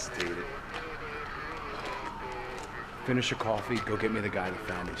incapacitated. Finish your coffee, go get me the guy that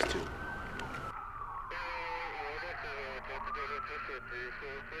found these two.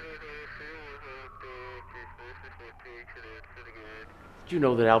 Did you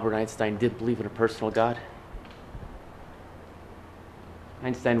know that Albert Einstein did believe in a personal God?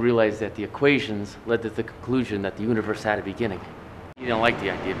 Einstein realized that the equations led to the conclusion that the universe had a beginning. He didn't like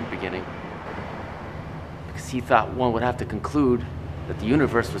the idea of a beginning because he thought one would have to conclude that the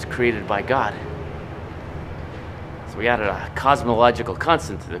universe was created by God. So he added a cosmological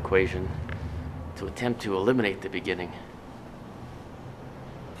constant to the equation to attempt to eliminate the beginning.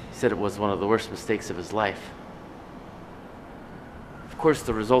 He said it was one of the worst mistakes of his life. Of course,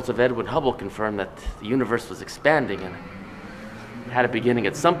 the results of Edwin Hubble confirmed that the universe was expanding and had a beginning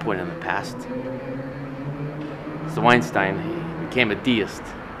at some point in the past. So Einstein, he became a deist,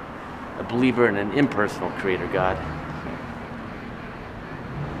 a believer in an impersonal creator God.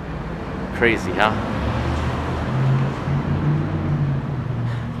 Crazy, huh?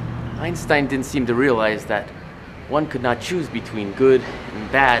 Einstein didn't seem to realize that one could not choose between good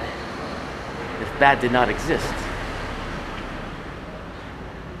and bad if bad did not exist.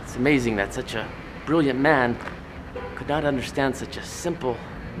 It's amazing that such a brilliant man could not understand such a simple,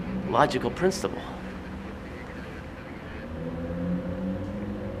 logical principle.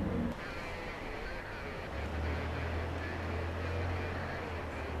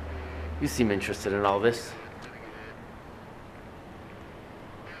 You seem interested in all this.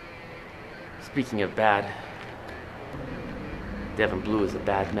 Speaking of bad, Devon Blue is a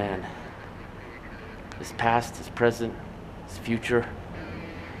bad man. His past, his present, his future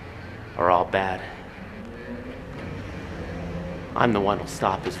are all bad. I'm the one who'll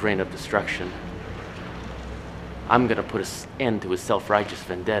stop his reign of destruction. I'm gonna put an end to his self-righteous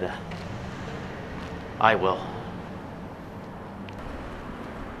vendetta. I will.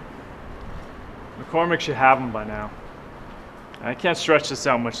 McCormick should have him by now. I can't stretch this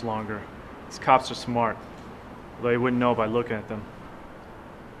out much longer. These cops are smart, although you wouldn't know by looking at them.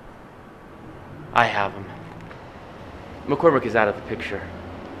 I have him. McCormick is out of the picture.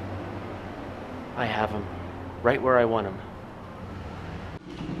 I have him right where I want him.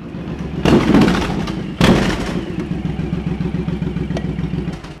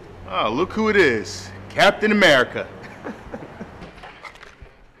 Oh, look who it is. Captain America.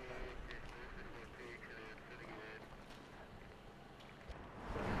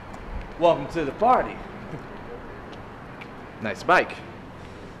 Welcome to the party. Nice bike.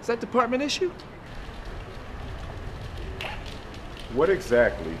 Is that department issue? What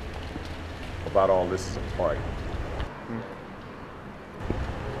exactly about all this is a party?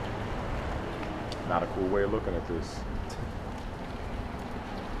 Not a cool way of looking at this.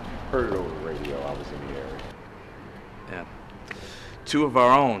 Heard it over the radio. I was in the area. Yeah. Two of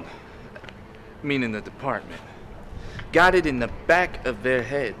our own, meaning the department, got it in the back of their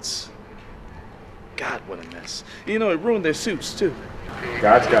heads. God, what a mess. You know, it ruined their suits, too.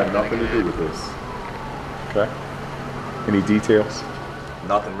 God's got nothing to do with this. Okay? Any details?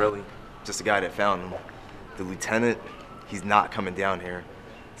 Nothing really. Just the guy that found him. The lieutenant, he's not coming down here.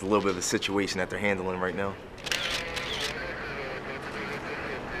 It's a little bit of a situation that they're handling right now.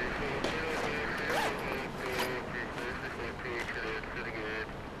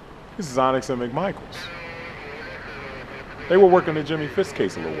 This is Onyx and McMichaels. They were working the Jimmy Fisk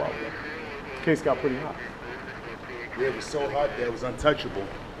case a little while ago. The case got pretty hot. Yeah, it was so hot that it was untouchable.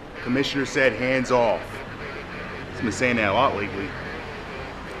 Commissioner said hands off. He's been saying that a lot lately.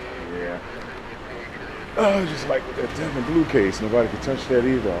 Yeah. Just like with that Devon Blue case, nobody could touch that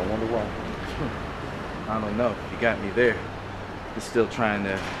either. I wonder why. I don't know. You got me there. You're still trying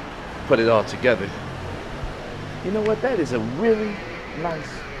to put it all together. You know what? That is a really nice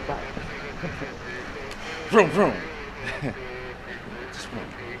bike. Vroom, vroom. Just one.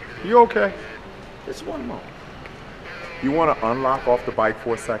 You okay? Just one more. You want to unlock off the bike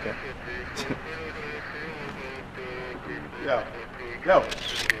for a second? Yo,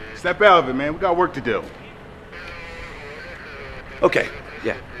 step out of it, man. We got work to do. Okay,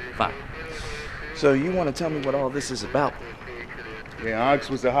 yeah, fine. So you want to tell me what all this is about? Yeah, Onyx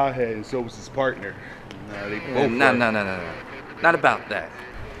was the hothead and so was his partner. They both No. Not about that.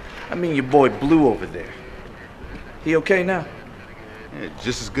 I mean your boy Blue over there. He okay now? Yeah,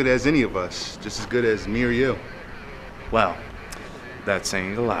 just as good as any of us. Just as good as me or you. Well, that's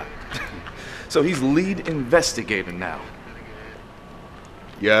saying a lot. So he's lead investigator now.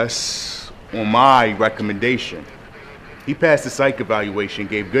 Yes, on my recommendation. He passed the psych evaluation,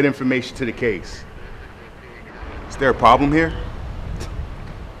 gave good information to the case. Is there a problem here?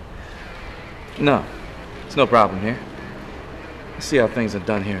 No, there's no problem here. Let's see how things are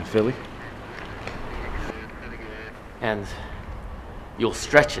done here in Philly. And you'll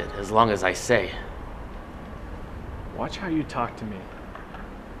stretch it as long as I say. Watch how you talk to me.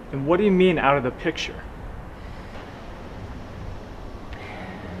 And what do you mean out of the picture?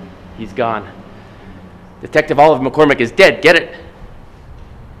 He's gone. Detective Olive McCormick is dead, get it?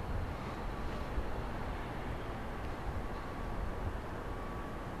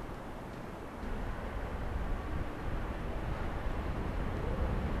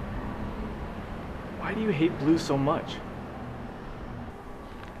 Why do you hate Blue so much?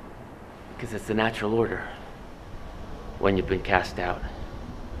 Because it's the natural order when you've been cast out.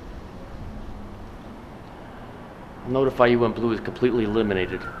 I'll notify you when Blue is completely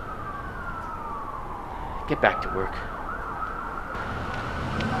eliminated. Get back to work.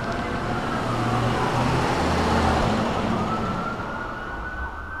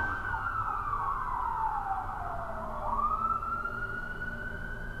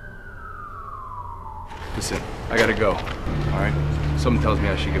 Listen, I gotta go, all right? Something tells me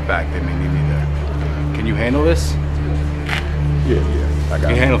I should get back. They may need me there. Can you handle this? Yeah, I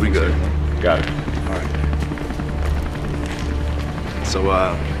got it. You handle me good. Got it. All right. So,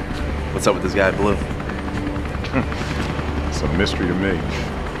 what's up with this guy, Blue? It's a mystery to me.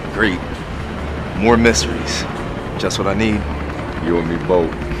 Great. More mysteries. Just what I need. You and me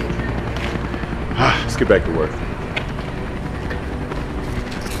both. Let's get back to work.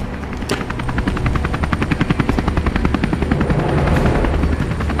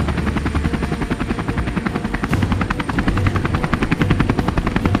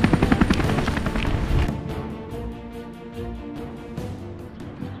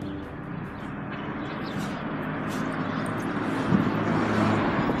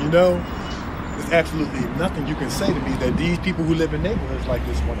 know, there's absolutely nothing you can say to me that these people who live in neighborhoods like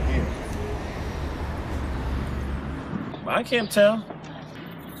this want to hear. I can't tell.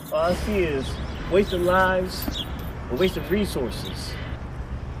 All I see is wasted lives and wasted resources.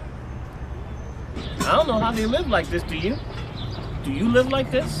 I don't know how they live like this, do you? Do you live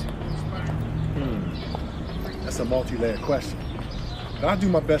like this? That's a multi-layered question. But I'll do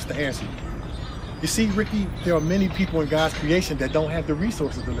my best to answer you. You see, Ricky, there are many people in God's creation that don't have the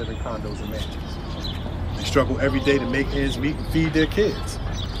resources to live in condos and mansions. They struggle every day to make ends meet and feed their kids.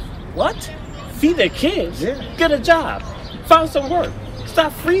 What? Feed their kids? Yeah. Get a job. Find some work.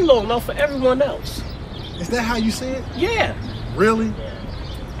 Stop freeloading off for everyone else. Is that how you see it? Yeah. Really?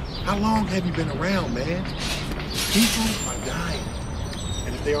 How long have you been around, man? People are dying.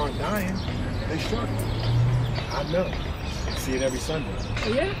 And if they aren't dying, they struggle. I know. I see it every Sunday.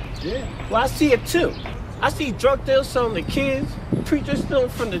 Yeah? Yeah. Well, I see it too. I see drug dealers selling to kids, preachers stealing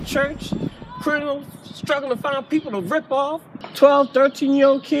from the church, criminals struggling to find people to rip off, 12,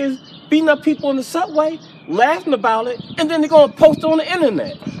 13-year-old kids beating up people in the subway, laughing about it, and then they're going to post it on the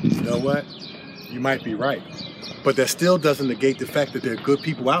internet. You know what? You might be right. But that still doesn't negate the fact that there are good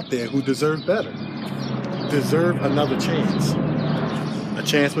people out there who deserve better. Deserve another chance. A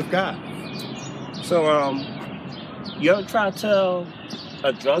chance with God. So, you ever try to tell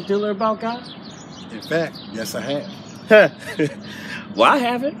a drug dealer about God? In fact, yes, I have. Well, I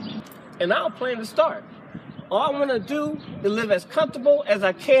haven't. And I don't plan to start. All I want to do is live as comfortable as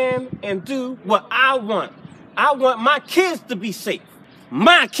I can and do what I want. I want my kids to be safe.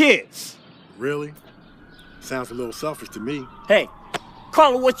 My kids. Really? Sounds a little selfish to me. Hey,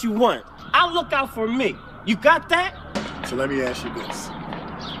 call it what you want. I'll look out for me. You got that? So let me ask you this.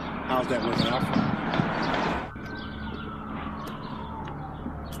 How's that working out for you?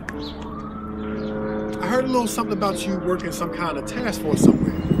 I heard a little something about you working some kind of task force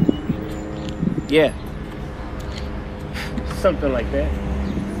somewhere. Yeah. Something like that.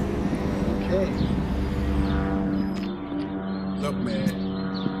 Okay. Look,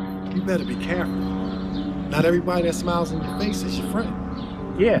 man, you better be careful. Not everybody that smiles in your face is your friend.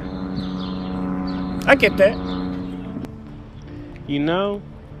 Yeah. I get that. You know,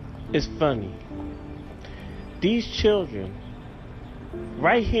 it's funny. These children,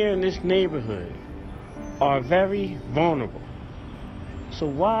 right here in this neighborhood, are very vulnerable. So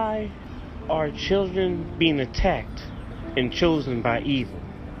why are children being attacked and chosen by evil?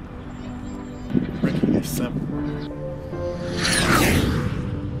 Ricky, it's simple.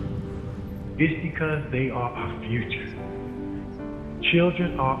 It's because they are our future.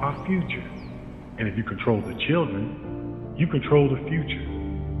 Children are our future. And if you control the children, you control the future.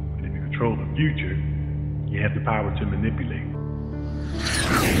 And if you control the future, you have the power to manipulate.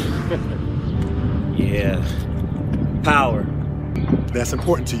 Yeah. Power. That's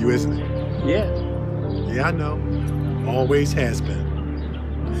important to you, isn't it? Yeah. Yeah, I know. Always has been.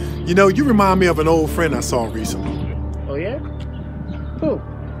 You know, you remind me of an old friend I saw recently. Oh, yeah? Who?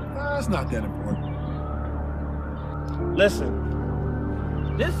 It's not that important.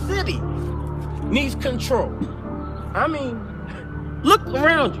 Listen, this city needs control. I mean, look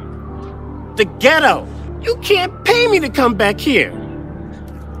around you. The ghetto. You can't pay me to come back here.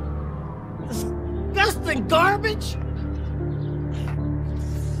 Disgusting garbage.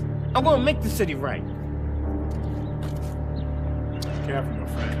 I'm gonna make the city right. Careful, my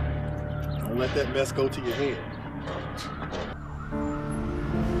friend. Don't let that mess go to your head.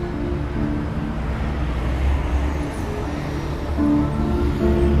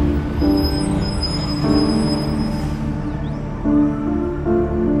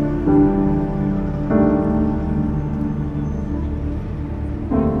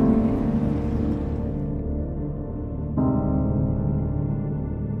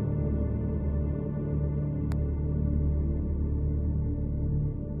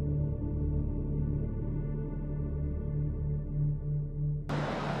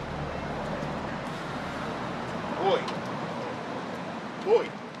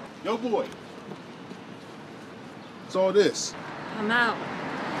 Boy. What's all this? I'm out.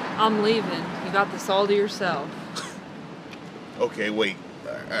 I'm leaving. You got this all to yourself. Okay, wait.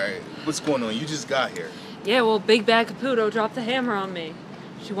 All right, what's going on? You just got here. Yeah, well, Big Bad Caputo dropped the hammer on me.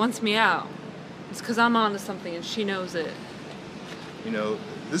 She wants me out. It's because I'm onto something and she knows it. You know,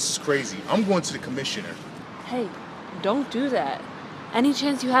 this is crazy. I'm going to the commissioner. Hey, don't do that. Any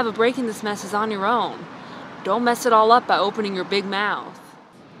chance you have of breaking this mess is on your own. Don't mess it all up by opening your big mouth.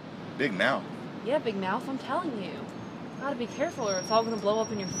 Big mouth? Yeah, big mouth, I'm telling you. Gotta be careful or it's all gonna blow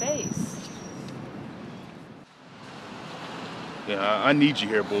up in your face. Yeah, I need you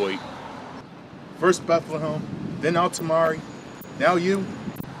here, boy. First Bethlehem, then Altamari, now you.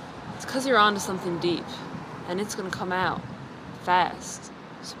 'cause you're onto something deep, and it's gonna come out fast.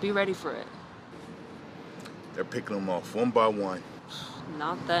 So be ready for it. They're picking them off one by one.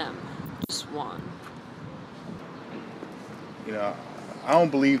 Not them, just one. You know, I don't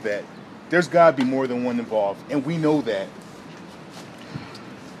believe that. There's gotta be more than one involved, and we know that.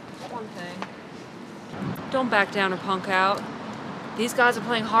 One thing. Don't back down or punk out. These guys are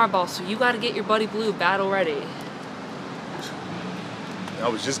playing hardball, so you gotta get your buddy Blue battle ready. I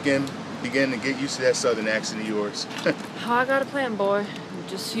was just beginning to get used to that southern accent of yours. Oh, I got a plan, boy.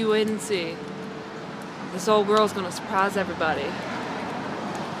 Just you wait and see. This old girl's gonna surprise everybody.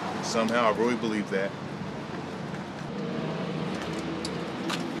 Somehow I really believe that.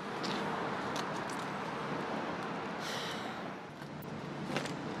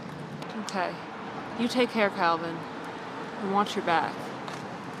 Okay. You take care, Calvin. And watch your back.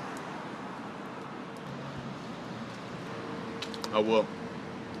 I will.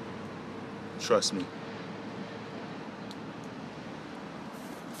 Trust me.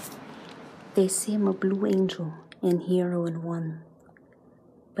 They say I'm a blue angel and hero in one.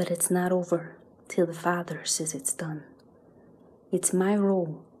 But it's not over till the Father says it's done. It's my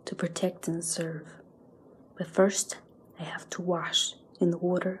role to protect and serve. But first, I have to wash in the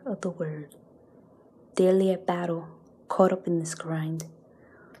water of the Word. Daily I battle, caught up in this grind,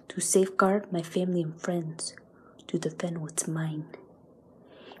 to safeguard my family and friends, to defend what's mine.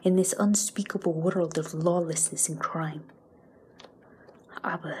 In this unspeakable world of lawlessness and crime,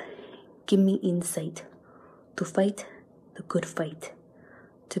 Abba, give me insight to fight the good fight,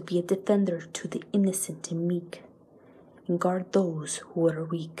 to be a defender to the innocent and meek, and guard those who are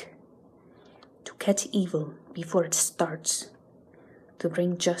weak, to catch evil before it starts, to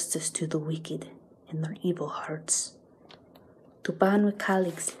bring justice to the wicked and their evil hearts, to bond with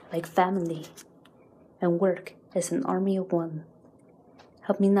colleagues like family, and work as an army of one.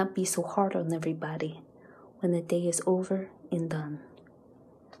 Help me not be so hard on everybody when the day is over and done.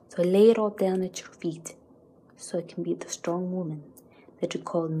 So I lay it all down at your feet, so I can be the strong woman that you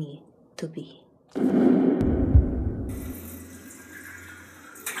called me to be.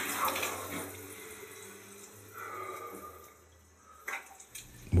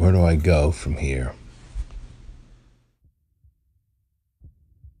 Where do I go from here?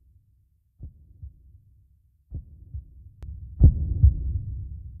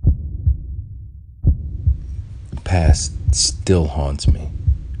 The past still haunts me.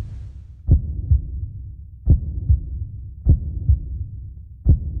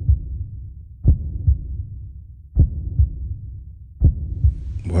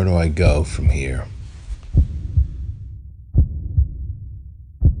 Where do I go from here?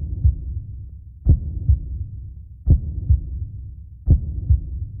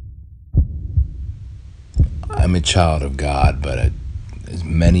 I'm a child of God, but as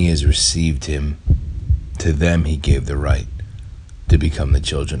many as received him, to them he gave the right to become the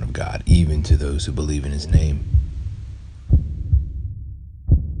children of God, even to those who believe in his name.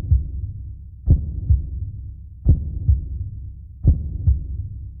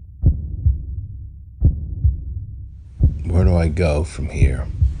 Where do I go from here?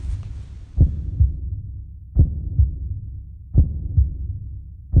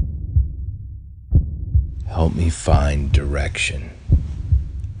 Help me find direction.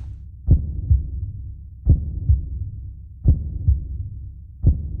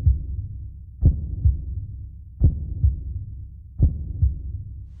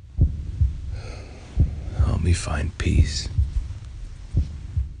 Help me find peace.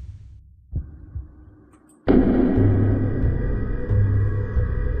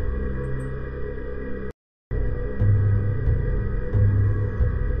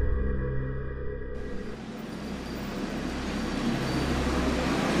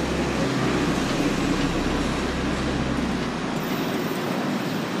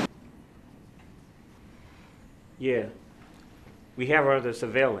 Yeah, we have her under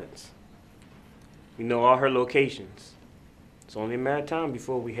surveillance. We know all her locations. It's only a matter of time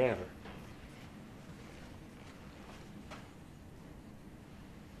before we have her.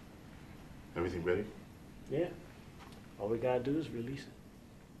 Everything ready? Yeah, all we gotta do is release it.